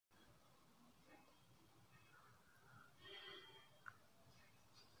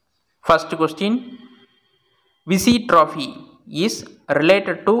First question. Visi Trophy is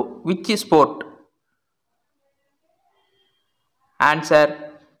related to which sport? Answer: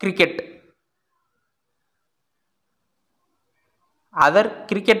 cricket. Other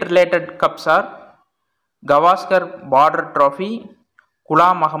cricket related cups are Gavaskar Border Trophy,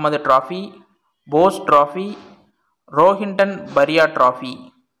 Ghulam Muhammad Trophy, Bose Trophy, Rohinton Baria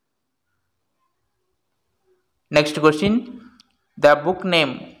Trophy. Next question. The book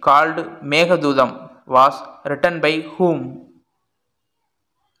name called Meghadudam was written by whom?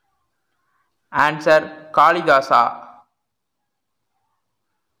 Answer: Kalidasa.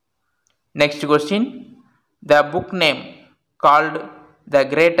 Next question. The book name called The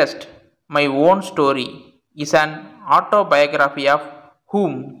Greatest My Own Story is an autobiography of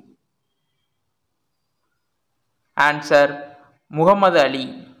whom? Answer: Muhammad Ali.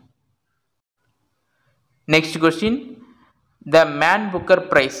 Next question. The Man Booker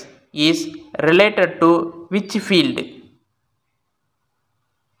Prize is related to which field?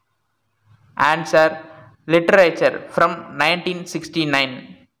 Answer: literature from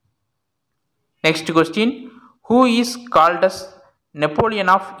 1969. Next question. Who is called as Napoleon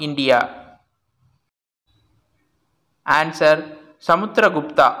of India? Answer: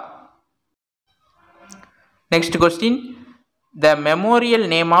 Samudragupta. Next question. The memorial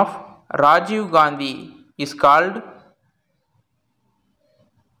name of Rajiv Gandhi is called?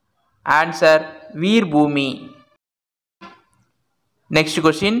 Answer: Veer Bhumi. Next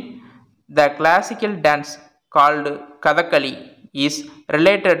question. The classical dance called Kathakali is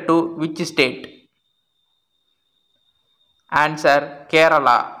related to which state? Answer: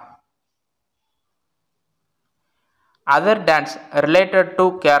 Kerala. Other dance related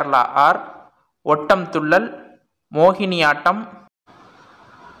to Kerala are Ottam Tullal, Mohiniyattam,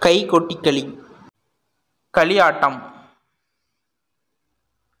 Kai Kottikali, Kaliyattam.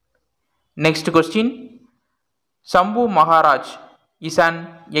 Next question. Shambhu Maharaj is an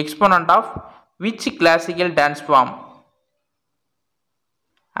exponent of which classical dance form?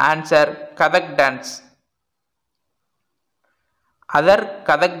 Answer: Kathak dance. Other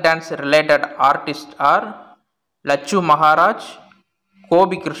Kathak dance related artists are Lachu Maharaj,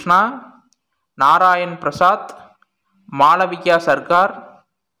 Kobi Krishna, Narayan Prasad, Malavika Sarkar,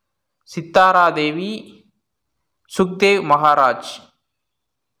 Sitara Devi, Sukhdev Maharaj.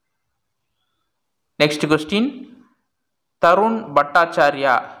 Next question. Tarun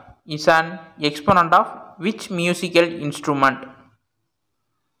Bhattacharya is an exponent of which musical instrument?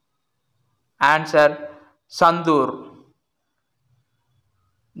 Answer: Sandur.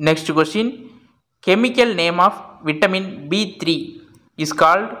 Next question. Chemical name of vitamin B3 is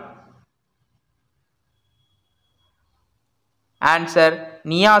called? Answer: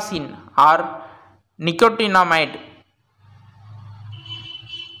 niacin or nicotinamide.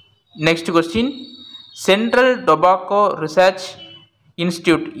 Next question. Central Tobacco Research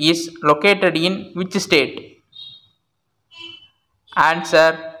Institute is located in which state? Answer: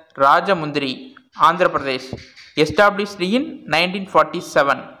 Rajamundry, Andhra Pradesh. Established in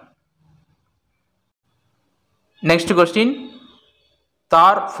 1947. Next question.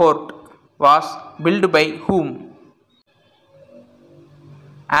 Thar Fort was built by whom?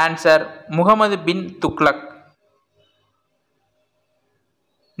 Answer: Muhammad bin Tughlaq.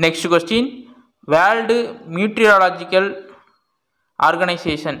 Next question. World Meteorological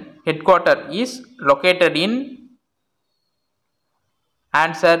Organization headquarters is located in?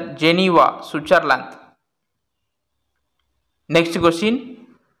 Answer: Geneva, Switzerland. Next question.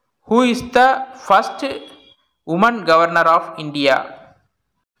 Who is the first woman governor of India?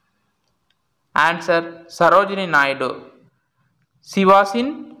 Answer: Sarojini Naidu. She was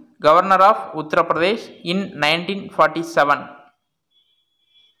in governor of Uttar Pradesh in 1947.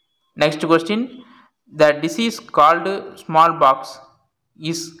 Next question. The disease called smallpox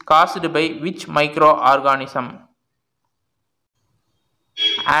is caused by which microorganism?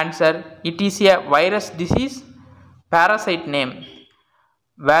 Answer: it is a virus disease. Parasite name: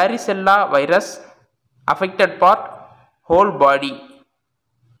 varicella virus. Affected part: whole body.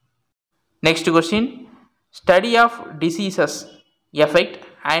 Next question. Study of diseases, effect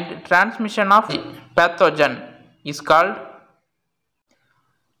and transmission of pathogen is called?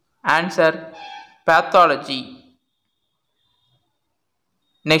 Answer: pathology.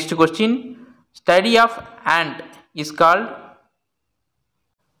 Next question. Study of ant is called?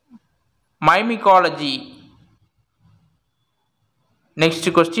 Mimicology.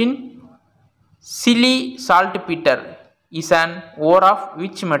 Next question. Silly saltpeter is an ore of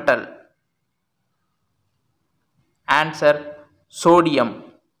which metal? Answer: sodium.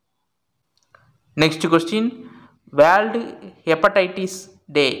 Next question. World Hepatitis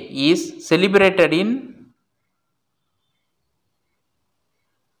day is celebrated in?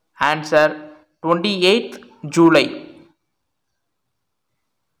 Answer 28th July.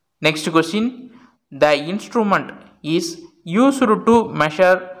 Next question. The instrument is used to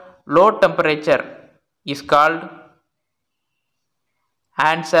measure low temperature is called?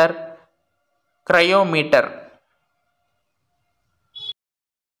 Answer cryometer.